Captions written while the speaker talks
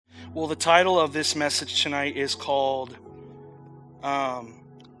Well, the title of this message tonight is called, I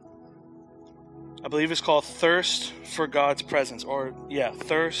believe it's called Thirst for God's Presence.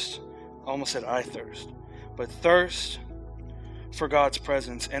 Thirst. I almost said I thirst. But Thirst for God's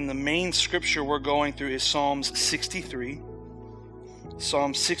Presence. And the main scripture we're going through is Psalms 63.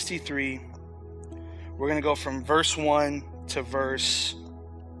 Psalm 63. We're going to go from verse 1 to verse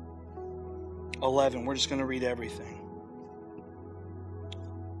 11. We're just going to read everything.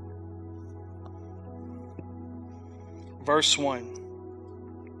 Verse 1.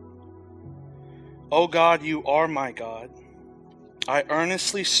 O God, you are my God. I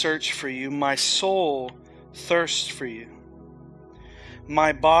earnestly search for you. My soul thirsts for you.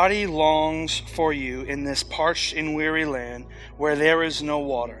 My body longs for you in this parched and weary land where there is no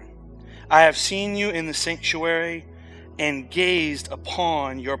water. I have seen you in the sanctuary and gazed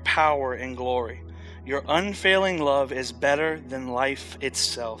upon your power and glory. Your unfailing love is better than life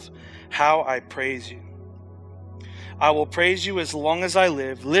itself. How I praise you. I will praise you as long as I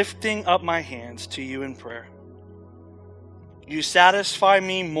live, lifting up my hands to you in prayer. You satisfy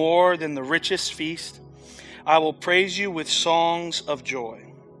me more than the richest feast. I will praise you with songs of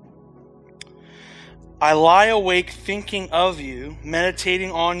joy. I lie awake thinking of you,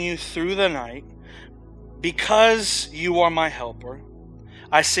 meditating on you through the night. Because you are my helper,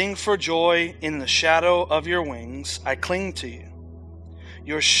 I sing for joy in the shadow of your wings. I cling to you.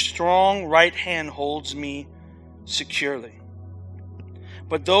 Your strong right hand holds me securely.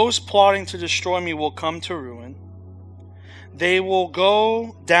 But those plotting to destroy me will come to ruin. They will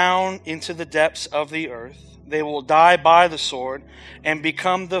go down into the depths of the earth. They will die by the sword and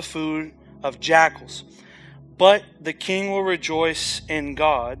become the food of jackals. But the king will rejoice in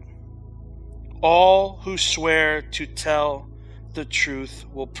God. All who swear to tell the truth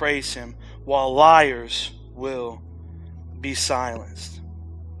will praise him, while liars will be silenced.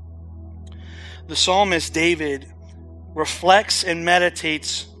 The psalmist David reflects and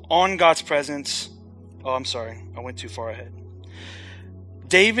meditates on God's presence. Oh, I'm sorry. I went too far ahead.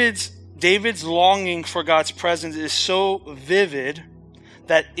 David's longing for God's presence is so vivid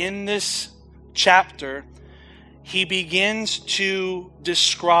that in this chapter, he begins to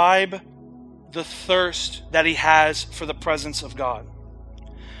describe the thirst that he has for the presence of God.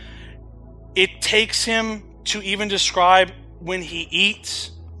 It takes him to even describe when he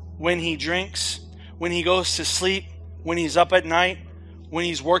eats, when he drinks, when he goes to sleep, when he's up at night, when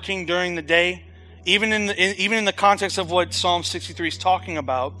he's working during the day. Even in the context of what Psalm 63 is talking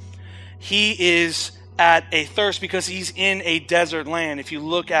about, he is at a thirst because he's in a desert land. If you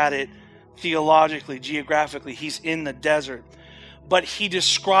look at it theologically, geographically, he's in the desert. But he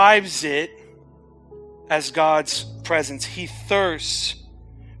describes it as God's presence. He thirsts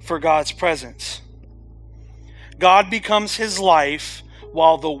for God's presence. God becomes his life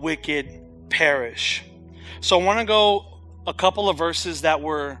while the wicked perish. So I want to go a couple of verses that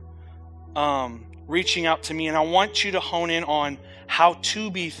were reaching out to me, and I want you to hone in on how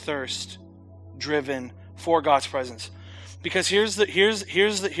to be thirst driven for God's presence. Because here's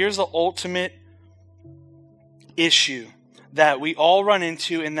the ultimate issue that we all run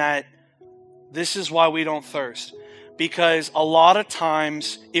into, and that this is why we don't thirst. Because a lot of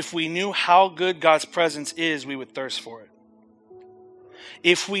times, if we knew how good God's presence is, we would thirst for it.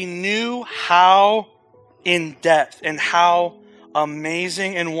 If we knew how in depth and how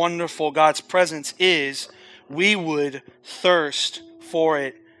amazing and wonderful God's presence is, we would thirst for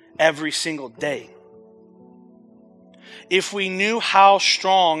it every single day. If we knew how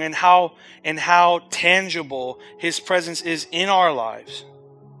strong and how tangible his presence is in our lives,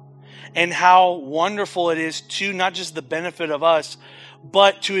 and how wonderful it is to not just the benefit of us,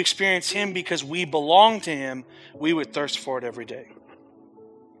 but to experience him because we belong to him, we would thirst for it every day.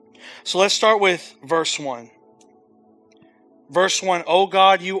 So let's start with verse 1. Verse 1, O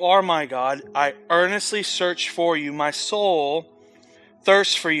God, you are my God. I earnestly search for you. My soul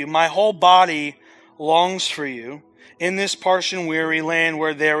thirsts for you. My whole body longs for you in this parched and weary land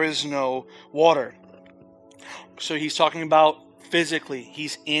where there is no water. So he's talking about physically.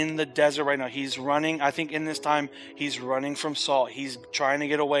 He's in the desert right now. He's running. I think in this time, he's running from Saul. He's trying to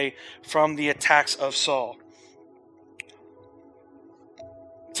get away from the attacks of Saul.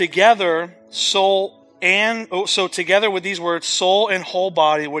 Together with these words, soul and whole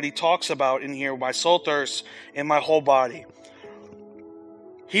body, what he talks about in here, my soul thirsts in my whole body.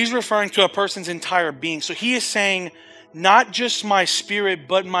 He's referring to a person's entire being. So he is saying, not just my spirit,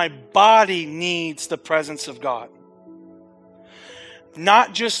 but my body needs the presence of God.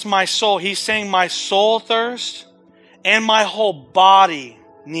 Not just my soul. He's saying my soul thirsts and my whole body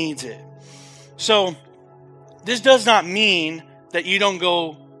needs it. So this does not mean that you don't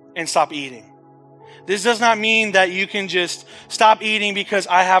go and stop eating. This does not mean that you can just stop eating because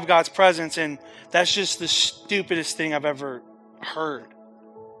I have God's presence, and that's just the stupidest thing I've ever heard.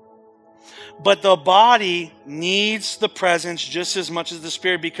 But the body needs the presence just as much as the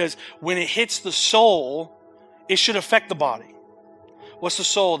spirit, because when it hits the soul, it should affect the body. What's the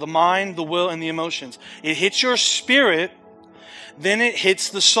soul? The mind, the will, and the emotions. It hits your spirit, then it hits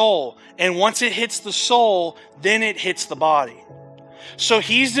the soul. And once it hits the soul, then it hits the body. So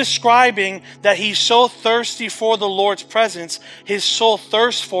he's describing that he's so thirsty for the Lord's presence, his soul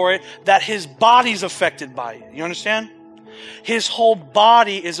thirsts for it, that his body's affected by it. You understand? His whole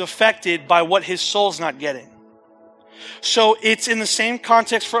body is affected by what his soul's not getting. So it's in the same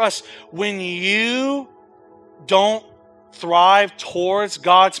context for us. When you don't thrive towards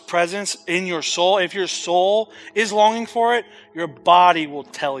God's presence in your soul, if your soul is longing for it, your body will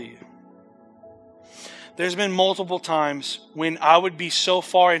tell you. There's been multiple times when I would be so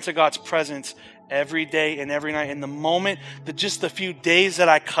far into God's presence every day and every night, and the moment, just the few days that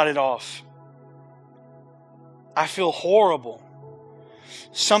I cut it off, I feel horrible.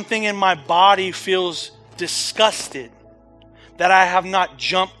 Something in my body feels disgusted that I have not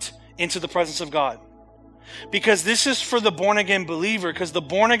jumped into the presence of God. Because this is for the born-again believer, because the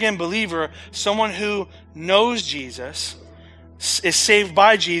born-again believer, someone who knows Jesus, is saved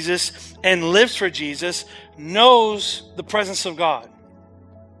by Jesus, and lives for Jesus, knows the presence of God.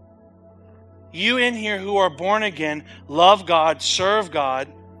 You in here who are born again, love God, serve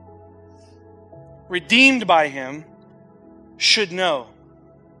God, redeemed by Him, should know.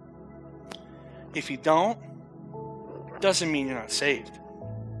 If you don't, doesn't mean you're not saved.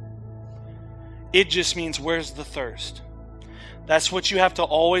 It just means, where's the thirst? That's what you have to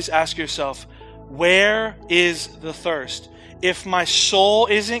always ask yourself. Where is the thirst? If my soul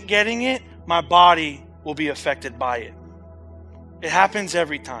isn't getting it, my body will be affected by it. It happens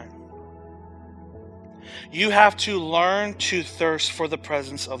every time. You have to learn to thirst for the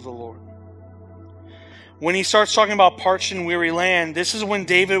presence of the Lord. When he starts talking about parched and weary land, this is when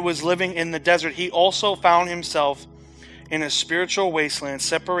David was living in the desert. He also found himself in a spiritual wasteland,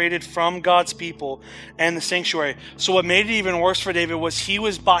 separated from God's people and the sanctuary. So what made it even worse for David was he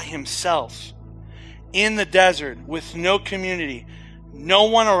was by himself in the desert with no community, no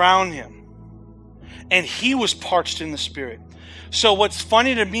one around him. And he was parched in the spirit. So what's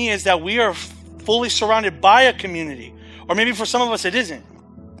funny to me is that we are fully surrounded by a community. Or maybe for some of us it isn't.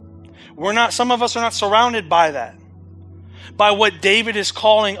 Some of us are not surrounded by that. By what David is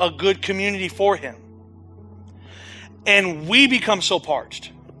calling a good community for him. And we become so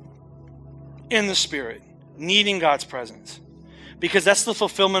parched in the spirit, needing God's presence. Because that's the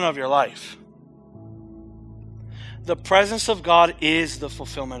fulfillment of your life. The presence of God is the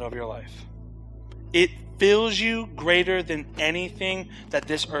fulfillment of your life. It fills you greater than anything that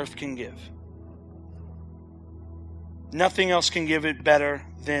this earth can give. Nothing else can give it better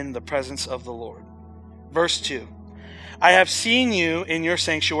than the presence of the Lord. Verse 2. I have seen you in your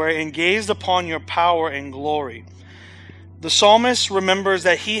sanctuary and gazed upon your power and glory. The psalmist remembers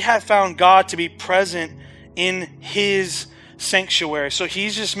that he had found God to be present in his sanctuary. So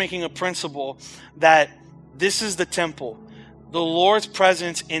he's just making a principle that this is the temple. The Lord's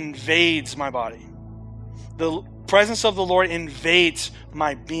presence invades my body. The presence of the Lord invades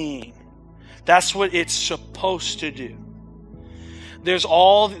my being. That's what it's supposed to do. There's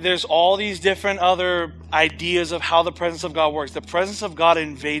all these different other ideas of how the presence of God works. The presence of God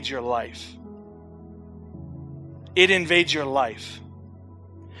invades your life. It invades your life.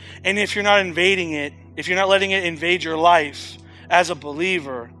 And if you're not invading it, if you're not letting it invade your life as a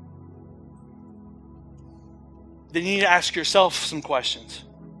believer, then you need to ask yourself some questions.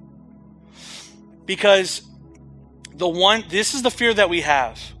 Because this is the fear that we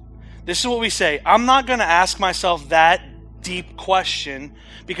have. This is what we say. I'm not going to ask myself that deep question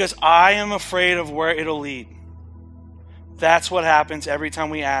because I am afraid of where it'll lead. That's what happens every time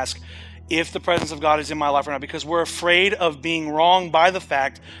we ask if the presence of God is in my life or not, because we're afraid of being wrong by the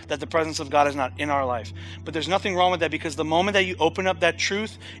fact that the presence of God is not in our life. But there's nothing wrong with that, because the moment that you open up that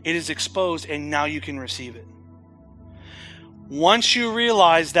truth, it is exposed and now you can receive it. Once you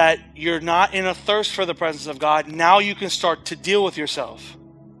realize that you're not in a thirst for the presence of God, now you can start to deal with yourself.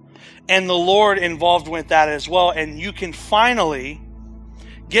 And the Lord involved with that as well. And you can finally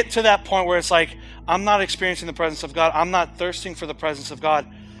get to that point where it's like, I'm not experiencing the presence of God. I'm not thirsting for the presence of God.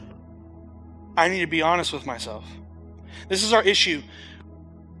 I need to be honest with myself. This is our issue.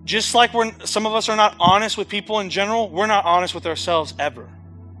 Just like some of us are not honest with people in general, we're not honest with ourselves ever.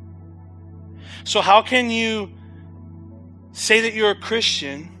 So how can you say that you're a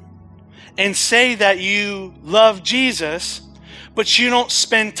Christian and say that you love Jesus, but you don't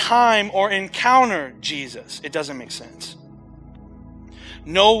spend time or encounter Jesus. It doesn't make sense.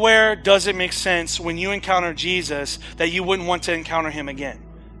 Nowhere does it make sense when you encounter Jesus that you wouldn't want to encounter him again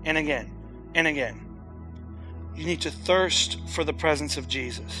and again and again. You need to thirst for the presence of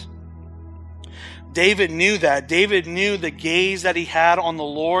Jesus. David knew that. David knew the gaze that he had on the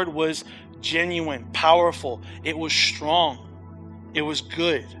Lord was genuine, powerful. It was strong. It was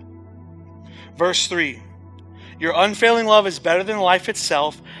good. Verse 3. Your unfailing love is better than life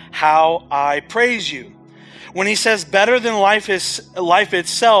itself. How I praise you. When he says better than life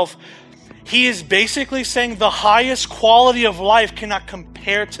itself, he is basically saying the highest quality of life cannot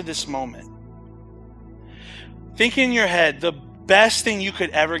compare to this moment. Think in your head, the best thing you could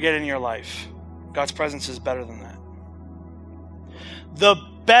ever get in your life, God's presence is better than that. The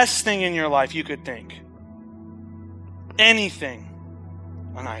best thing in your life you could think. Anything.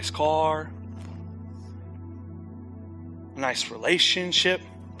 A nice car. A nice relationship.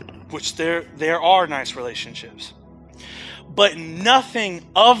 Which there are nice relationships. But nothing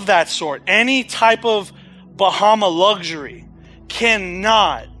of that sort, any type of Bahama luxury,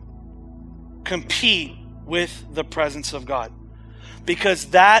 cannot compete with the presence of God. Because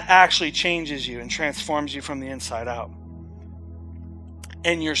that actually changes you and transforms you from the inside out.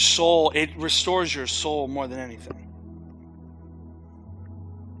 And your soul, it restores your soul more than anything.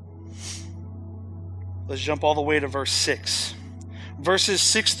 Let's jump all the way to verse 6. Verses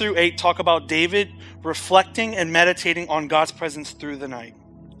 6 through 8 talk about David reflecting and meditating on God's presence through the night.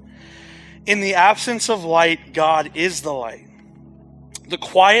 In the absence of light, God is the light. The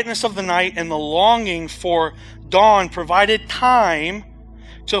quietness of the night and the longing for dawn provided time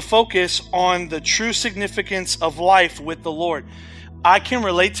to focus on the true significance of life with the Lord. I can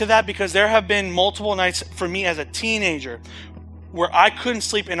relate to that because there have been multiple nights for me as a teenager where I couldn't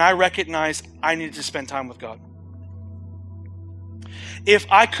sleep and I recognized I needed to spend time with God. If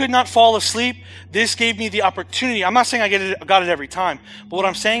I could not fall asleep, this gave me the opportunity. I'm not saying I got it every time, but what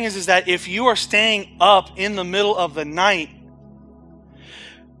I'm saying is that if you are staying up in the middle of the night,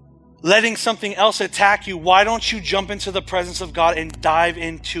 letting something else attack you, why don't you jump into the presence of God and dive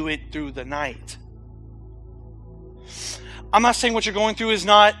into it through the night? I'm not saying what you're going through is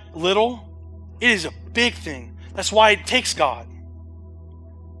not little. It is a big thing. That's why it takes God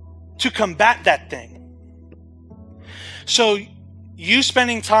to combat that thing. So you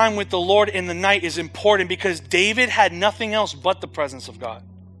spending time with the Lord in the night is important because David had nothing else but the presence of God.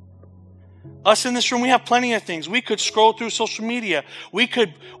 Us in this room, we have plenty of things. We could scroll through social media. We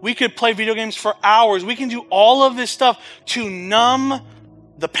could play video games for hours. We can do all of this stuff to numb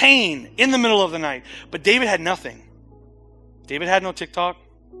the pain in the middle of the night. But David had nothing. David had no TikTok.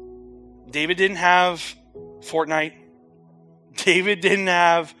 David didn't have Fortnite. David didn't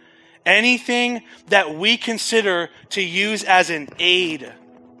have anything that we consider to use as an aid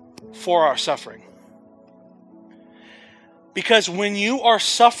for our suffering. Because when you are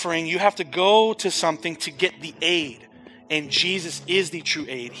suffering, you have to go to something to get the aid. And Jesus is the true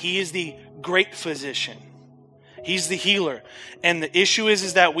aid. He is the great physician. He's the healer. And the issue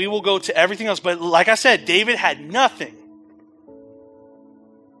is that we will go to everything else. But like I said, David had nothing.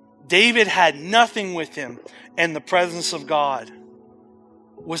 David had nothing with him. And the presence of God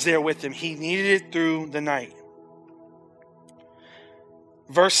was there with him. He needed it through the night.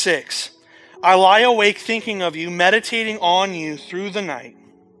 Verse 6. I lie awake thinking of you, meditating on you through the night.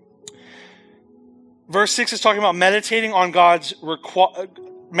 Verse 6 is talking about meditating on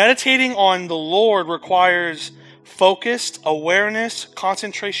meditating on the Lord requires focused awareness,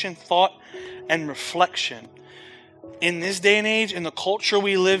 concentration, thought, and reflection. In this day and age, in the culture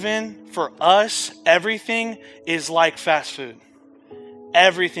we live in, for us, everything is like fast food.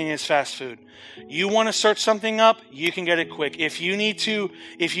 Everything is fast food. You want to search something up, you can get it quick. If you need to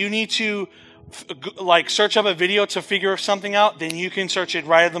search up a video to figure something out, then you can search it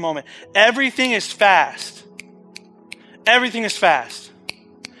right at the moment. Everything is fast. Everything is fast.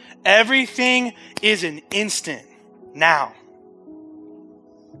 Everything is an instant now.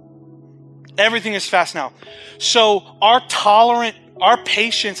 Everything is fast now. So our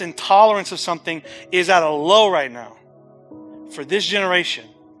patience and tolerance of something is at a low right now for this generation.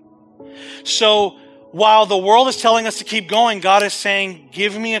 So while the world is telling us to keep going, God is saying,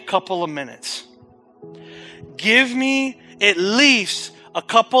 give me a couple of minutes. Give me at least a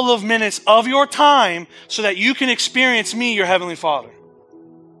couple of minutes of your time so that you can experience me, your Heavenly Father.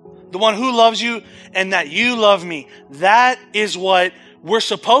 The one who loves you and that you love me. That is what we're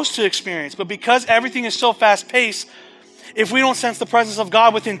supposed to experience. But because everything is so fast-paced, if we don't sense the presence of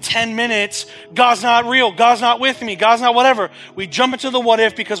God within 10 minutes, God's not real, God's not with me, God's not whatever. We jump into the what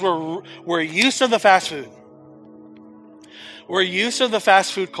if because we're used to the fast food. We're used to the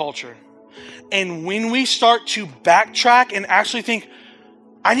fast food culture. And when we start to backtrack and actually think,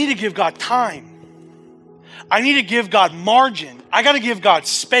 I need to give God time. I need to give God margin. I got to give God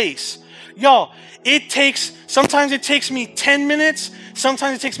space. Y'all, sometimes it takes me 10 minutes.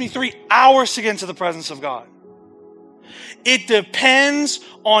 Sometimes it takes me 3 hours to get into the presence of God. It depends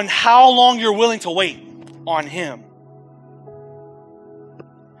on how long you're willing to wait on Him.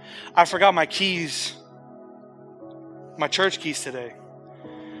 I forgot my keys, my church keys today.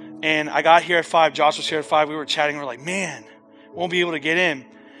 And I got here at 5. Josh was here at 5. We were chatting. We were like, man, won't be able to get in.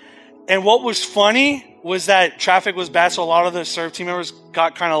 And what was funny was that traffic was bad, so a lot of the serve team members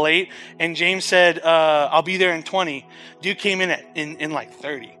got kind of late. And James said, I'll be there in 20. Dude came in like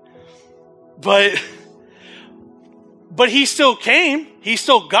 30. But he still came. He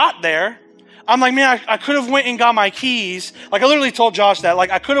still got there. I'm like, man, I could have went and got my keys. Like, I literally told Josh that. Like,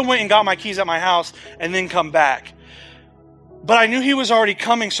 I could have went and got my keys at my house and then come back. But I knew he was already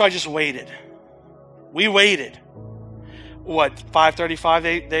coming, so I just waited. We waited. What,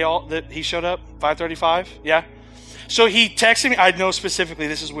 5:35 he showed up? 5:35? Yeah. So he texted me. I know specifically,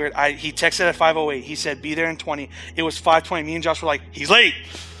 this is weird. He texted at 5:08. He said, be there in 20. It was 5:20. Me and Josh were like, he's late.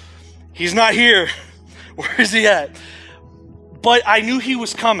 He's not here. Where is he at? But I knew he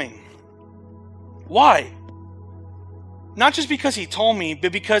was coming. Why? Not just because he told me,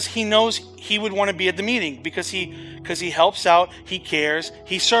 but because he knows he would want to be at the meeting. Because he helps out, he cares,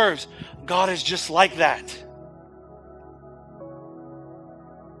 he serves. God is just like that.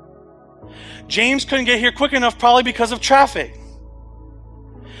 James couldn't get here quick enough probably because of traffic.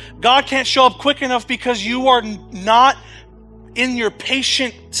 God can't show up quick enough because you are not in your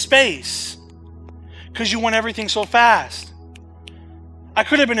patient space. Because you want everything so fast. I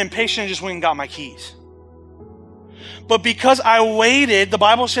could have been impatient and just went and got my keys. But because I waited, the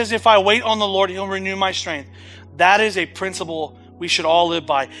Bible says if I wait on the Lord, He'll renew my strength. That is a principle we should all live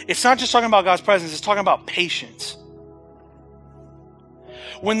by. It's not just talking about God's presence, it's talking about patience.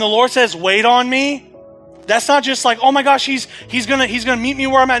 When the Lord says, wait on me, that's not just like, oh my gosh, he's gonna meet me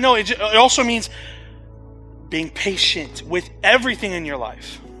where I'm at. No, it also means being patient with everything in your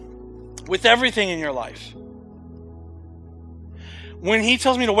life. With everything in your life. When He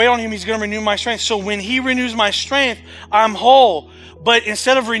tells me to wait on Him, He's going to renew my strength. So when He renews my strength, I'm whole. But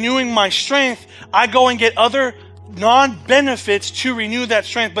instead of renewing my strength, I go and get other non-benefits to renew that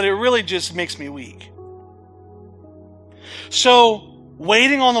strength, but it really just makes me weak. So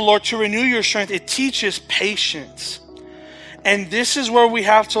waiting on the Lord to renew your strength, it teaches patience. And this is where we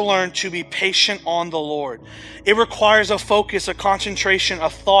have to learn to be patient on the Lord. It requires a focus, a concentration, a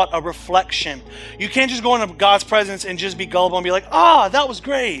thought, a reflection. You can't just go into God's presence and just be gullible and be like, that was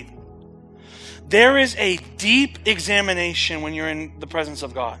great. There is a deep examination when you're in the presence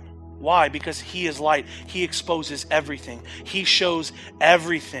of God. Why? Because He is light. He exposes everything. He shows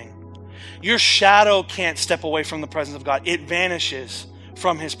everything. Your shadow can't step away from the presence of God. It vanishes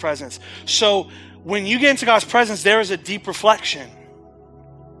from His presence. So when you get into God's presence, there is a deep reflection.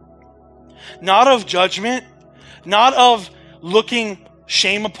 Not of judgment, not of looking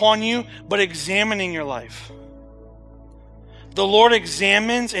shame upon you, but examining your life. The Lord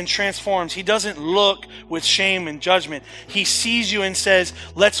examines and transforms. He doesn't look with shame and judgment. He sees you and says,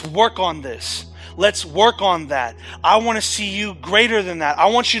 let's work on this. Let's work on that. I want to see you greater than that. I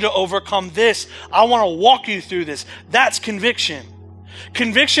want you to overcome this. I want to walk you through this. That's conviction.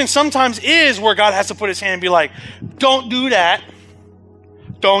 Conviction sometimes is where God has to put His hand and be like, don't do that.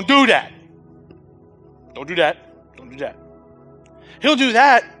 Don't do that. Don't do that. Don't do that. He'll do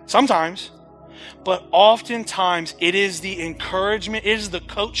that sometimes. But oftentimes it is the encouragement, it is the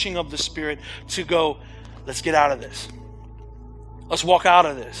coaching of the Spirit to go, let's get out of this. Let's walk out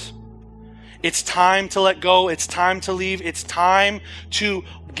of this. It's time to let go. It's time to leave. It's time to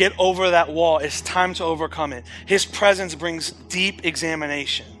get over that wall. It's time to overcome it. His presence brings deep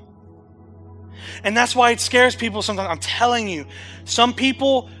examination. And that's why it scares people sometimes. I'm telling you, some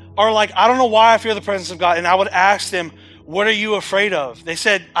people are like, I don't know why I fear the presence of God. And I would ask them, what are you afraid of? They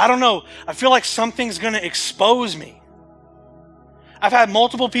said, I don't know. I feel like something's going to expose me. I've had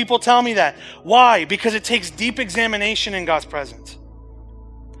multiple people tell me that. Why? Because it takes deep examination in God's presence.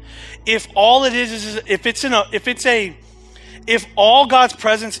 If all it is if all God's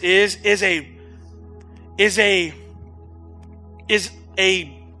presence is a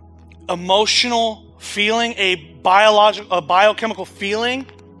emotional feeling, a biochemical feeling,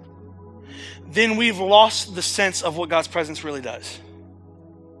 then we've lost the sense of what God's presence really does.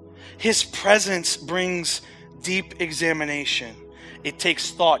 His presence brings deep examination. It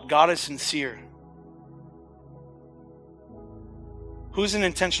takes thought. God is sincere. Who's an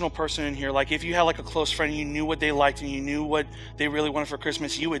intentional person in here? Like if you had like a close friend, you knew what they liked and you knew what they really wanted for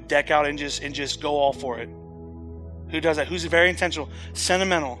Christmas, you would deck out and just go all for it. Who does that? Who's very intentional?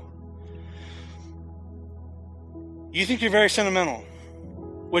 Sentimental. You think you're very sentimental,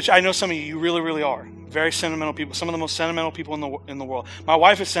 which I know some of you really, really are. Very sentimental people. Some of the most sentimental people in the world. My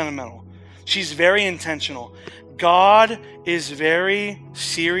wife is sentimental. She's very intentional. God is very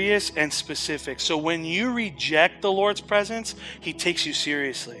serious and specific. So when you reject the Lord's presence, He takes you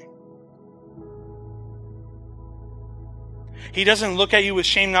seriously. He doesn't look at you with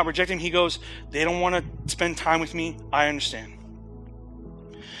shame, not rejecting. He goes, they don't want to spend time with me. I understand.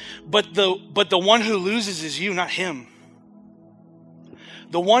 But the one who loses is you, not him.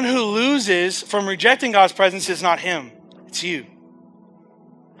 The one who loses from rejecting God's presence is not him. It's you.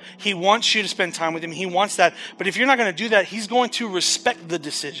 He wants you to spend time with him. He wants that. But if you're not going to do that, he's going to respect the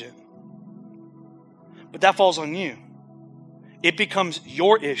decision. But that falls on you. It becomes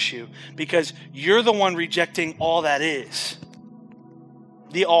your issue because you're the one rejecting all that is.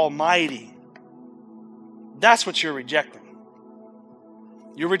 The Almighty. That's what you're rejecting.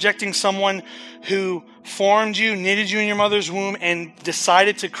 You're rejecting someone who formed you, knitted you in your mother's womb, and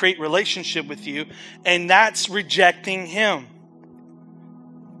decided to create relationship with you. And that's rejecting him.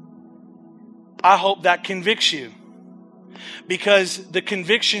 I hope that convicts you. Because the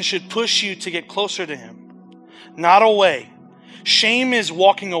conviction should push you to get closer to him. Not away. Shame is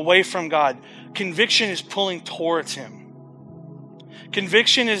walking away from God. Conviction is pulling towards him.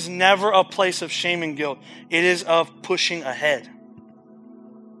 Conviction is never a place of shame and guilt. It is of pushing ahead.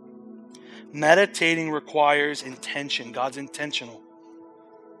 Meditating requires intention. God's intentional.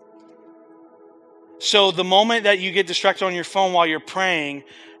 So the moment that you get distracted on your phone while you're praying,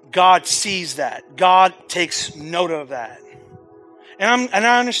 God sees that. God takes note of that. And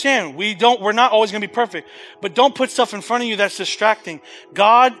I understand we're not always going to be perfect, but don't put stuff in front of you that's distracting.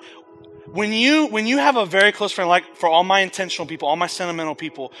 God, when you have a very close friend, like for all my intentional people, all my sentimental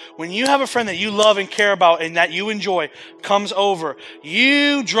people, when you have a friend that you love and care about and that you enjoy comes over,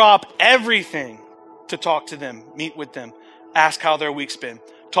 you drop everything to talk to them, meet with them, ask how their week's been,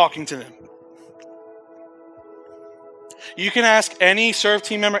 talking to them. You can ask any serve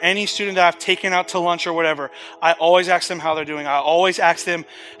team member, any student that I've taken out to lunch or whatever. I always ask them how they're doing. I always ask them,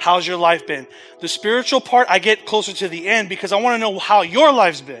 how's your life been? The spiritual part, I get closer to the end because I want to know how your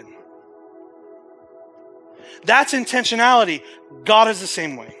life's been. That's intentionality. God is the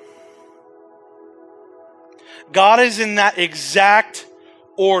same way. God is in that exact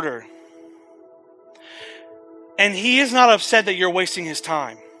order. And he is not upset that you're wasting his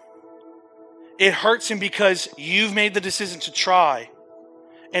time. It hurts him because you've made the decision to try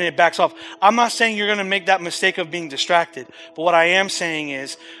and it backs off. I'm not saying you're going to make that mistake of being distracted. But what I am saying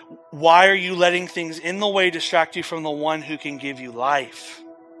is, why are you letting things in the way distract you from the one who can give you life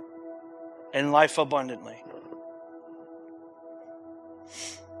and life abundantly?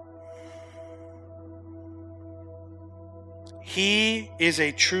 He is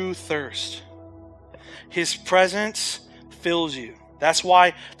a true thirst. His presence fills you. That's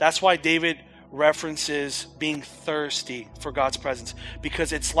why David references being thirsty for God's presence,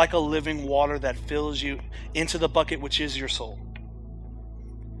 because it's like a living water that fills you into the bucket, which is your soul.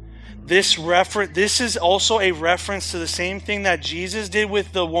 This is also a reference to the same thing that Jesus did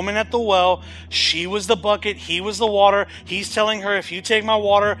with the woman at the well. She was the bucket, he was the water. He's telling her, if you take my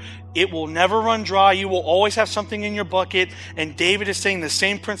water, it will never run dry. You will always have something in your bucket. And David is saying the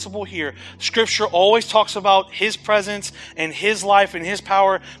same principle here. Scripture always talks about his presence and his life and his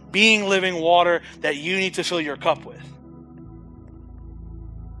power being living water that you need to fill your cup with.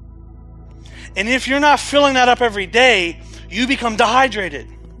 And if you're not filling that up every day, you become dehydrated.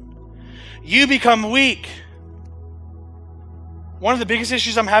 You become weak. One of the biggest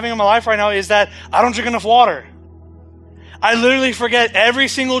issues I'm having in my life right now is that I don't drink enough water. I literally forget every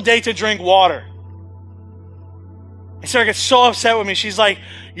single day to drink water. And Sarah gets so upset with me. She's like,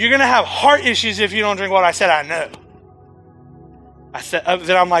 you're going to have heart issues if you don't drink water. I said, I know.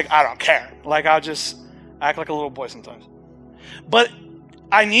 Then I'm like, I don't care. Like, I'll just act like a little boy sometimes. But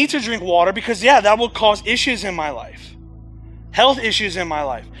I need to drink water because, that will cause issues in my life. Health issues in my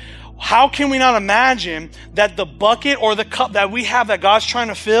life. How can we not imagine that the bucket or the cup that we have that God's trying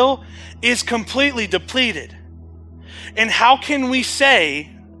to fill is completely depleted? And how can we say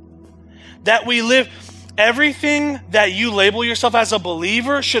that we live? Everything that you label yourself as a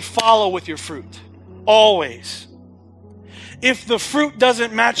believer should follow with your fruit. Always. If the fruit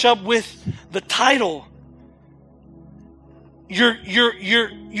doesn't match up with the title, you're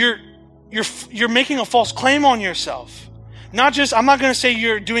making a false claim on yourself. Not just, I'm not going to say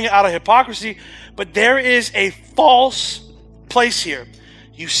you're doing it out of hypocrisy, but there is a false place here.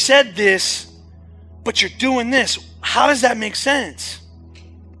 You said this, but you're doing this. How does that make sense?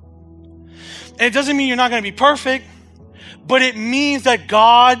 And it doesn't mean you're not going to be perfect, but it means that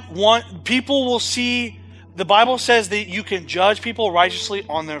people will see. The Bible says that you can judge people righteously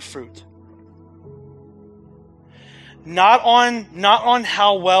on their fruit. Not on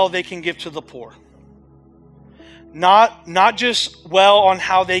how well they can give to the poor. Not just well on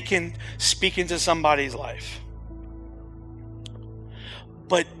how they can speak into somebody's life.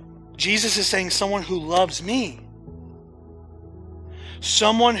 But Jesus is saying someone who loves me.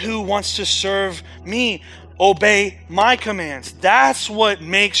 Someone who wants to serve me, obey my commands. That's what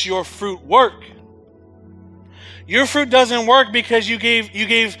makes your fruit work. Your fruit doesn't work because you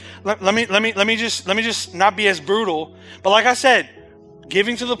gave. Let me just not be as brutal. But like I said,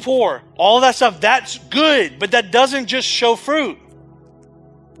 giving to the poor, all that stuff, that's good, but that doesn't just show fruit.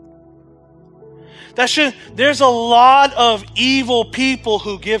 There's a lot of evil people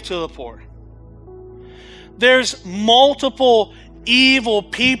who give to the poor. There's multiple evil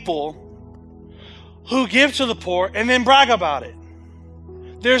people who give to the poor and then brag about it.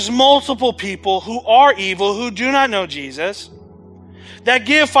 There's multiple people who are evil, who do not know Jesus, that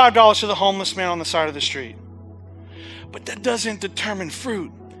give $5 to the homeless man on the side of the street. But that doesn't determine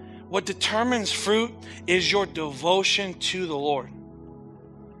fruit. What determines fruit is your devotion to the Lord.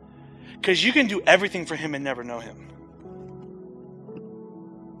 Because you can do everything for Him and never know Him.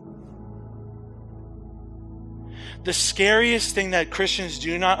 The scariest thing that Christians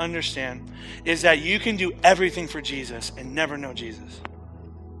do not understand is that you can do everything for Jesus and never know Jesus.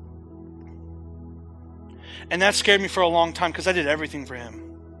 And that scared me for a long time because I did everything for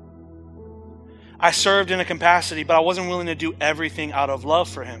Him. I served in a capacity, but I wasn't willing to do everything out of love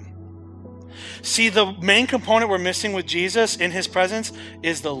for Him. See, the main component we're missing with Jesus in His presence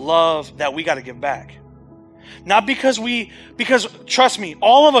is the love that we got to give back. Not because trust me,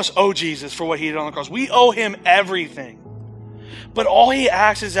 all of us owe Jesus for what He did on the cross. We owe Him everything. But all He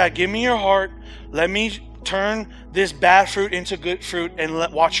asks is that, give me your heart, let me turn this bad fruit into good fruit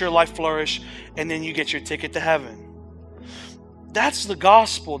and watch your life flourish, and then you get your ticket to heaven. That's the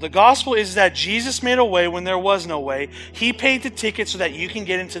gospel. The gospel is that Jesus made a way when there was no way. He paid the ticket so that you can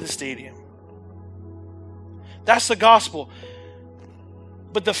get into the stadium. That's the gospel.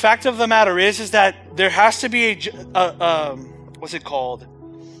 But the fact of the matter is that there has to be what's it called?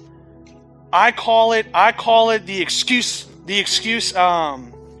 I call it the excuse,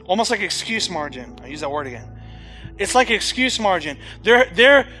 almost like excuse margin. I use that word again. It's like excuse margin.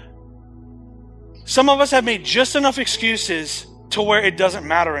 Some of us have made just enough excuses to where it doesn't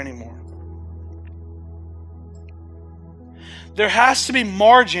matter anymore. There has to be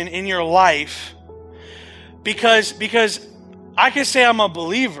margin in your life because I can say I'm a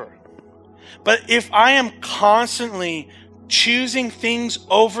believer, but if I am constantly choosing things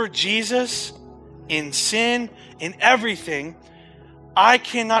over Jesus in sin, in everything, I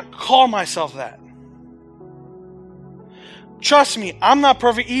cannot call myself that. Trust me, I'm not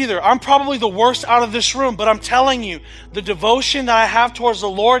perfect either. I'm probably the worst out of this room, but I'm telling you, the devotion that I have towards the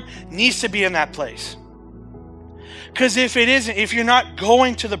Lord needs to be in that place. Because if it isn't, if you're not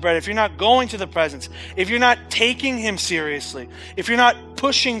going to the bread, if you're not going to the presence, if you're not taking Him seriously, if you're not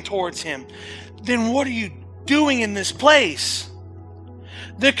pushing towards Him, then what are you doing in this place?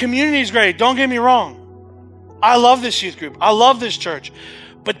 The community is great, don't get me wrong. I love this youth group. I love this church.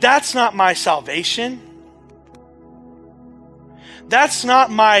 But that's not my salvation. That's not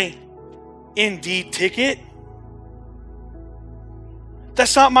my Indeed ticket.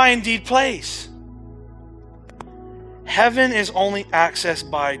 That's not my Indeed place. Heaven is only accessed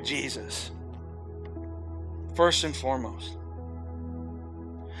by Jesus, first and foremost.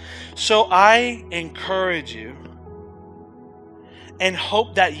 So I encourage you and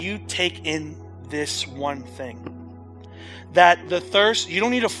hope that you take in this one thing. That the thirst, you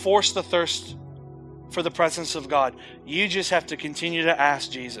don't need to force the thirst for the presence of God. You just have to continue to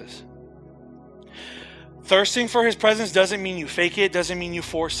ask Jesus. Thirsting for His presence doesn't mean you fake it, doesn't mean you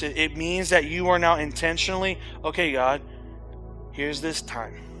force it. It means that you are now intentionally, okay, God, here's this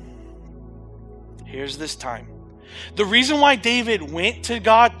time. Here's this time. The reason why David went to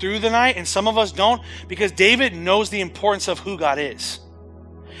God through the night, and some of us don't, because David knows the importance of who God is.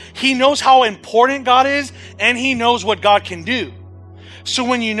 He knows how important God is, and he knows what God can do. So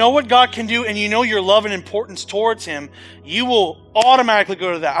when you know what God can do, and you know your love and importance towards Him, you will automatically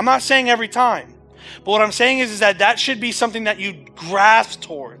go to that. I'm not saying every time. But what I'm saying is that should be something that you grasp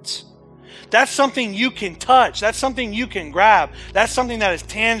towards. That's something you can touch. That's something you can grab. That's something that is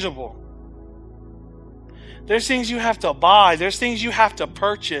tangible. There's things you have to buy. There's things you have to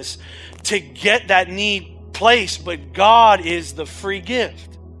purchase to get that need place, but God is the free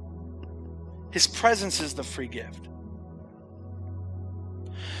gift. His presence is the free gift.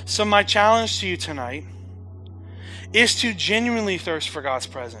 So my challenge to you tonight is to genuinely thirst for God's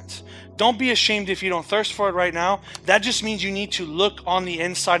presence. Don't be ashamed if you don't thirst for it right now. That just means you need to look on the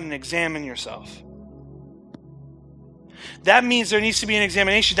inside and examine yourself. That means there needs to be an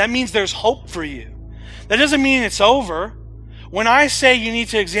examination. That means there's hope for you. That doesn't mean it's over. When I say you need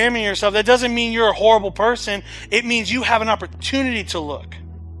to examine yourself, that doesn't mean you're a horrible person. It means you have an opportunity to look.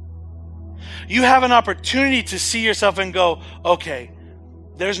 You have an opportunity to see yourself and go, okay,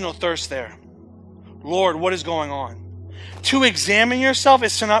 there's no thirst there. Lord, what is going on? To examine yourself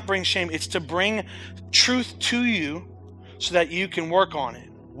is to not bring shame. It's to bring truth to you so that you can work on it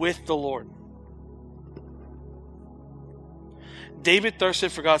with the Lord. David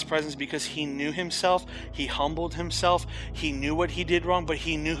thirsted for God's presence because he knew himself. He humbled himself. He knew what he did wrong, but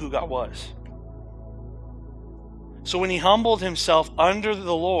he knew who God was. So when he humbled himself under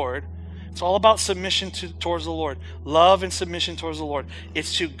the Lord, it's all about submission towards the Lord. Love and submission towards the Lord.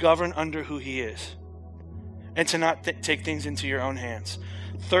 It's to govern under who he is and to not take things into your own hands.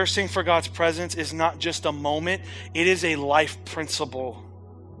 Thirsting for God's presence is not just a moment. It is a life principle.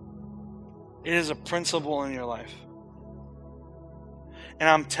 It is a principle in your life. And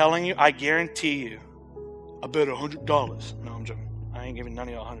I'm telling you, I guarantee you, I bet $100. No, I'm joking. I ain't giving none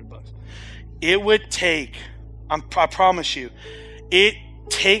of y'all $100. It would take, I promise you, it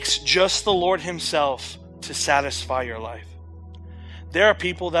takes just the Lord himself to satisfy your life. There are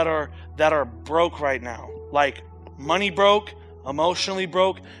people that are broke right now, like money broke, emotionally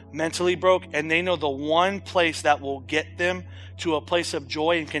broke, mentally broke, and they know the one place that will get them to a place of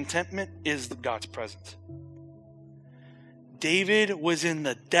joy and contentment is God's presence. David was in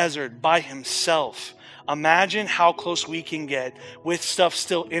the desert by himself. Imagine how close we can get with stuff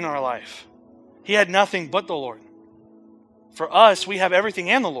still in our life. He had nothing but the Lord. For us, we have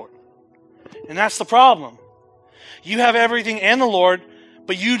everything and the Lord. And that's the problem. You have everything and the Lord,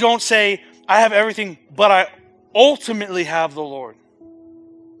 but you don't say, I have everything, but I ultimately have the Lord.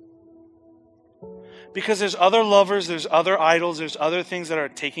 Because there's other lovers, there's other idols, there's other things that are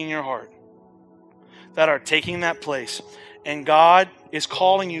taking your heart, that are taking that place. And God is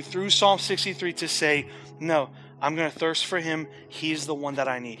calling you through Psalm 63 to say, no, I'm going to thirst for him. He's the one that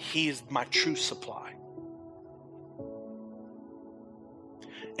I need. He is my true supply.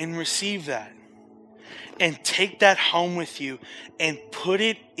 And receive that. And take that home with you and put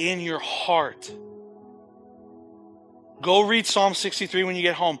it in your heart. Go read Psalm 63 when you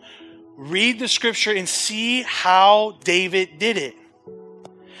get home. Read the scripture and see how David did it.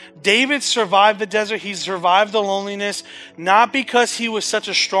 David survived the desert. He survived the loneliness, not because he was such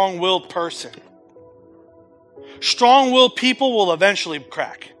a strong-willed person. Strong-willed people will eventually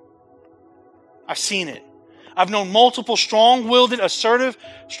crack. I've seen it. I've known multiple strong-willed,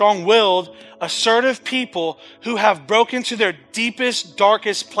 assertive people who have broken to their deepest,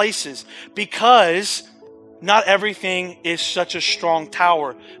 darkest places because not everything is such a strong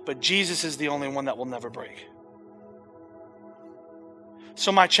tower, but Jesus is the only one that will never break.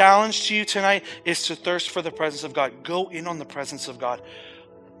 So my challenge to you tonight is to thirst for the presence of God. Go in on the presence of God.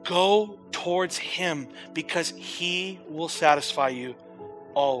 Go towards him because he will satisfy you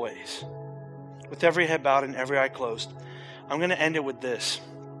always. With every head bowed and every eye closed, I'm going to end it with this.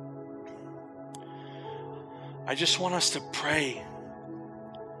 I just want us to pray.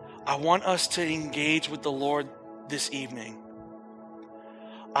 I want us to engage with the Lord this evening.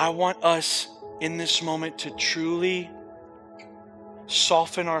 I want us in this moment to truly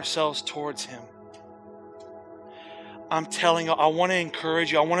soften ourselves towards him. I'm telling you, I want to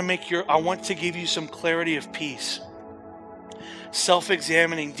encourage you. I want to give you some clarity of peace.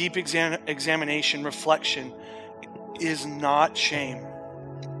 Self-examining, deep examination, reflection is not shame.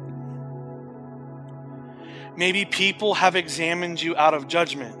 Maybe people have examined you out of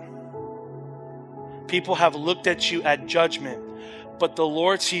judgment. People have looked at you at judgment. But the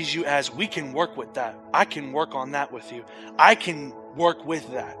Lord sees you as, we can work with that. I can work on that with you. I can work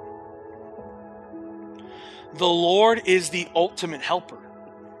with that. The Lord is the ultimate helper.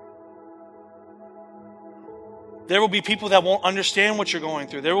 There will be people that won't understand what you're going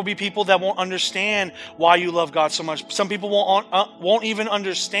through. There will be people that won't understand why you love God so much. Some people won't even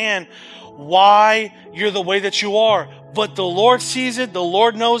understand why you're the way that you are. But the Lord sees it. The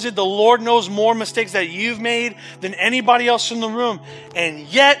Lord knows it. The Lord knows more mistakes that you've made than anybody else in the room. And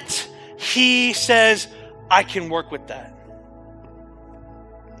yet, he says, I can work with that.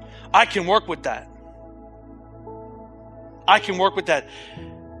 I can work with that. I can work with that.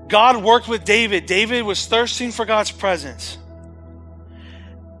 God worked with David. David was thirsting for God's presence.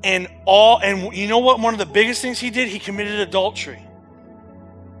 And you know what? One of the biggest things he did, he committed adultery.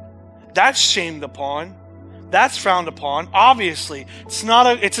 That's shamed upon. That's frowned upon. Obviously,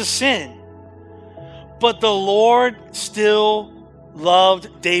 it's a sin. But the Lord still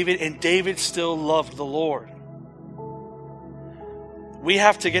loved David, and David still loved the Lord. We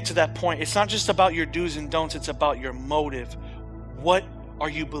have to get to that point. It's not just about your do's and don'ts, it's about your motive. What are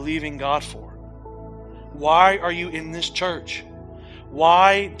you believing God for? Why are you in this church?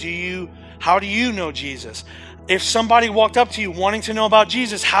 How do you know Jesus? If somebody walked up to you wanting to know about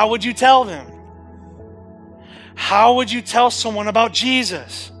Jesus, how would you tell them? How would you tell someone about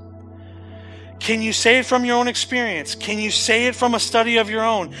Jesus? Can you say it from your own experience? Can you say it from a study of your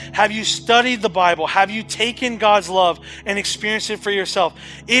own? Have you studied the Bible? Have you taken God's love and experienced it for yourself?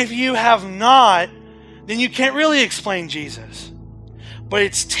 If you have not, then you can't really explain Jesus. But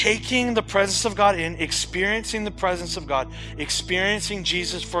it's taking the presence of God in, experiencing the presence of God, experiencing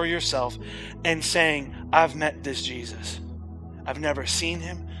Jesus for yourself, and saying, I've met this Jesus. I've never seen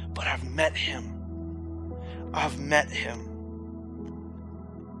him, but I've met him. I've met him.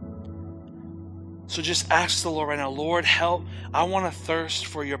 So just ask the Lord right now, Lord, help. I want to thirst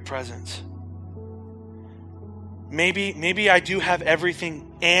for your presence. Maybe I do have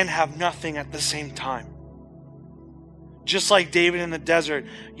everything and have nothing at the same time. Just like David in the desert,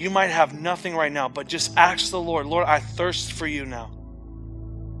 you might have nothing right now, but just ask the Lord, Lord, I thirst for you now.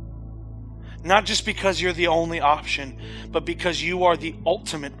 Not just because you're the only option, but because you are the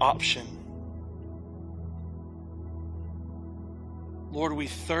ultimate option. Lord, we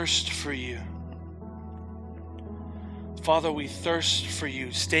thirst for you. Father, we thirst for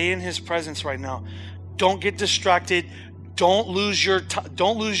you. Stay in his presence right now. Don't get distracted. Don't lose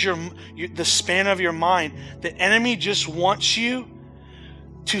the span of your mind. The enemy just wants you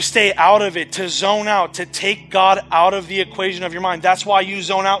to stay out of it, to zone out, to take God out of the equation of your mind. That's why you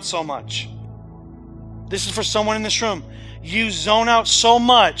zone out so much. This is for someone in this room. You zone out so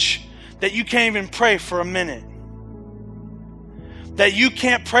much that you can't even pray for a minute. That you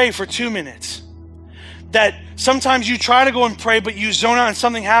can't pray for 2 minutes. That sometimes you try to go and pray, but you zone out and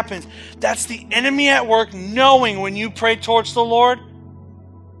something happens. That's the enemy at work, knowing when you pray towards the Lord,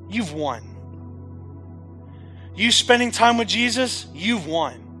 you've won. You spending time with Jesus, you've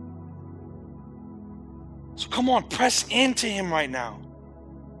won. So come on, press into him right now.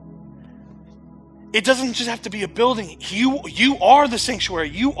 It doesn't just have to be a building. You are the sanctuary.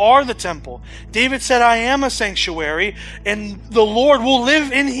 You are the temple. David said, I am a sanctuary, and the Lord will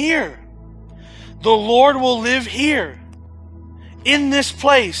live in here. The Lord will live here, in this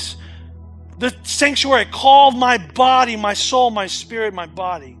place. The sanctuary called my body, my soul, my spirit, my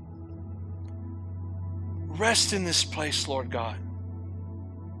body. Rest in this place, Lord God.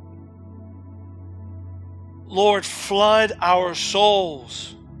 Lord, flood our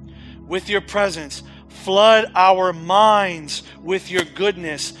souls with your presence. Flood our minds with your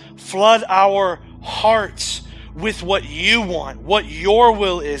goodness. Flood our hearts with what you want, what your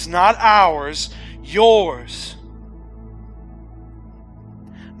will is, not ours, yours.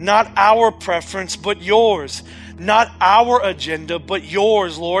 Not our preference, but yours. Not our agenda, but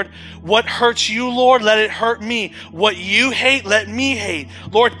yours, Lord. What hurts you, Lord, let it hurt me. What you hate, let me hate.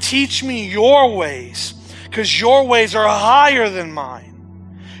 Lord, teach me your ways, because your ways are higher than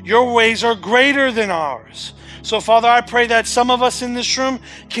mine. Your ways are greater than ours. So, Father, I pray that some of us in this room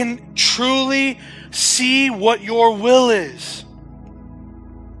can truly see what your will is.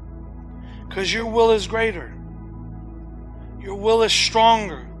 Because your will is greater. Your will is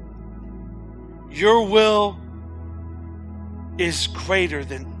stronger. Your will is greater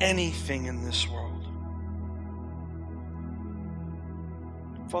than anything in this world.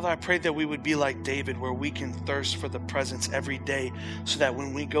 Father, I pray that we would be like David, where we can thirst for the presence every day, so that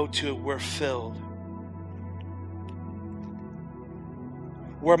when we go to it, we're filled.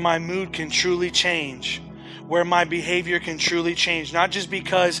 Where my mood can truly change, where my behavior can truly change, not just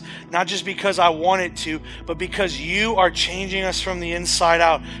because I want it to, but because you are changing us from the inside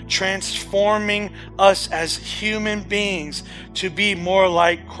out, transforming us as human beings to be more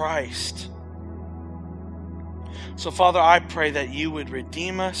like Christ. So, Father, I pray that you would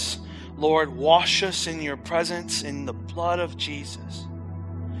redeem us. Lord, wash us in your presence, in the blood of Jesus,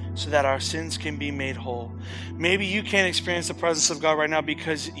 so that our sins can be made whole. Maybe you can't experience the presence of God right now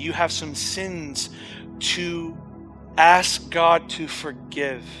because you have some sins to ask God to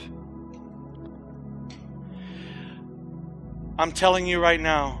forgive. I'm telling you right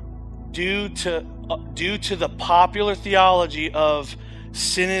now, due to the popular theology of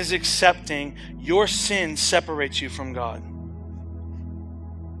sin is accepting, your sin separates you from God.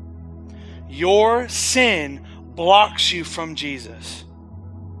 Your sin blocks you from Jesus.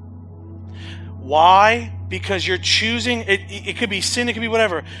 Why? Because you're choosing, it could be sin, it could be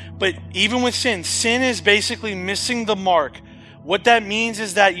whatever. But even with sin is basically missing the mark. What that means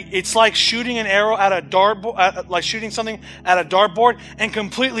is that it's like shooting an arrow at a dartboard, like shooting something at a dartboard and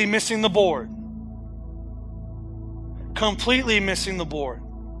completely missing the board. Completely missing the board.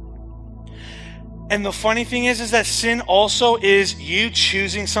 And the funny thing is that sin also is you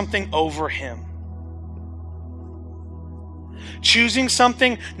choosing something over him. Choosing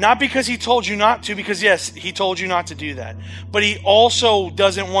something, not because he told you not to, because yes, he told you not to do that. But he also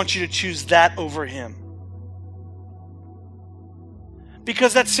doesn't want you to choose that over him.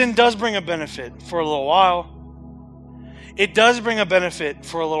 Because that sin does bring a benefit for a little while. It does bring a benefit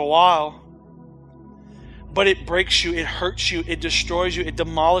for a little while. But it breaks you, it hurts you, it destroys you, it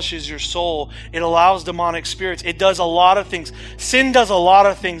demolishes your soul. It allows demonic spirits. It does a lot of things. Sin does a lot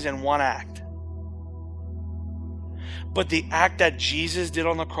of things in one act. But the act that Jesus did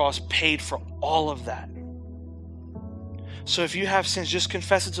on the cross paid for all of that. So if you have sins, just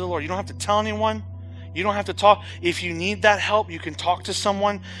confess it to the Lord. You don't have to tell anyone. You don't have to talk. If you need that help, you can talk to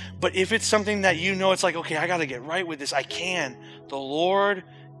someone. But if it's something that you know, it's like, okay, I got to get right with this. I can. The Lord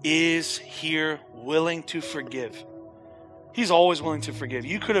is here willing to forgive. He's always willing to forgive.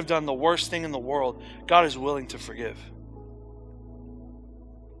 You could have done the worst thing in the world. God is willing to forgive.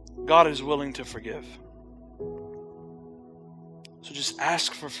 God is willing to forgive. So just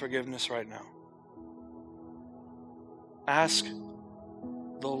ask for forgiveness right now. Ask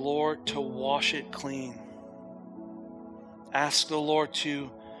the Lord to wash it clean. Ask the Lord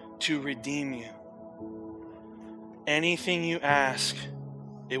to redeem you. Anything you ask,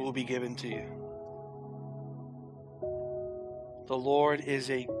 it will be given to you. The Lord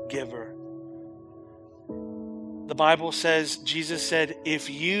is a giver. The Bible says, Jesus said, if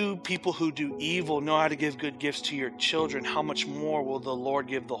you people who do evil know how to give good gifts to your children, how much more will the Lord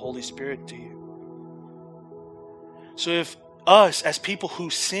give the Holy Spirit to you? So if us as people who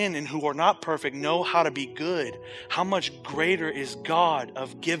sin and who are not perfect know how to be good, how much greater is God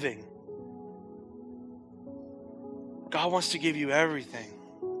of giving? God wants to give you everything.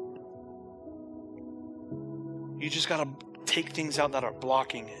 You just got to take things out that are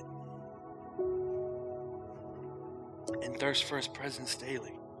blocking it. And thirst for his presence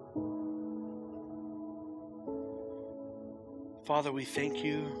daily. Father, we thank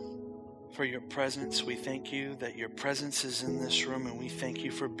you for your presence. We thank you that your presence is in this room, and we thank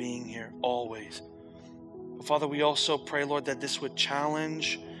you for being here always. But Father, we also pray, Lord, that this would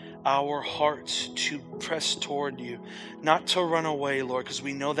challenge our hearts to press toward you, not to run away, Lord, because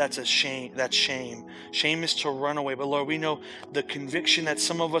we know that's a shame. That's shame. Shame is to run away. But Lord, we know the conviction that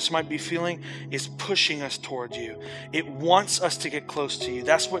some of us might be feeling is pushing us toward you. It wants us to get close to you.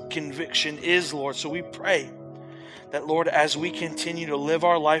 That's what conviction is, Lord. So we pray that, Lord, as we continue to live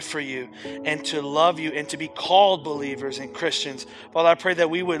our life for you and to love you and to be called believers and Christians, Father, I pray that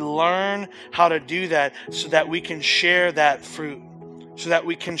we would learn how to do that so that we can share that fruit, so that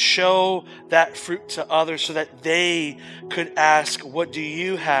we can show that fruit to others, so that they could ask, what do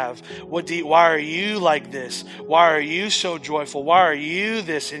you have? Why are you like this? Why are you so joyful? Why are you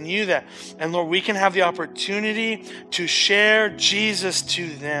this and you that? And Lord, we can have the opportunity to share Jesus to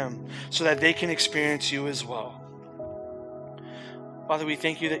them so that they can experience you as well. Father, we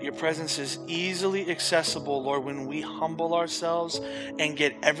thank you that your presence is easily accessible, Lord, when we humble ourselves and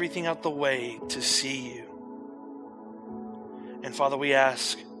get everything out the way to see you. And Father, we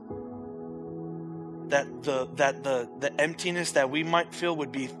ask that the emptiness that we might feel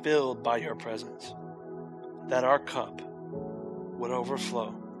would be filled by your presence. That our cup would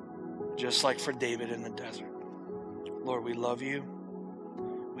overflow, just like for David in the desert. Lord, we love you.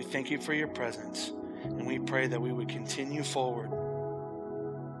 We thank you for your presence. And we pray that we would continue forward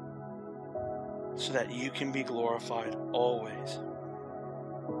so that you can be glorified always.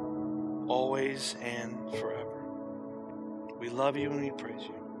 Always and forever. We love you and we praise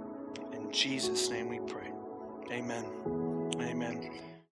you. In Jesus' name we pray. Amen. Amen.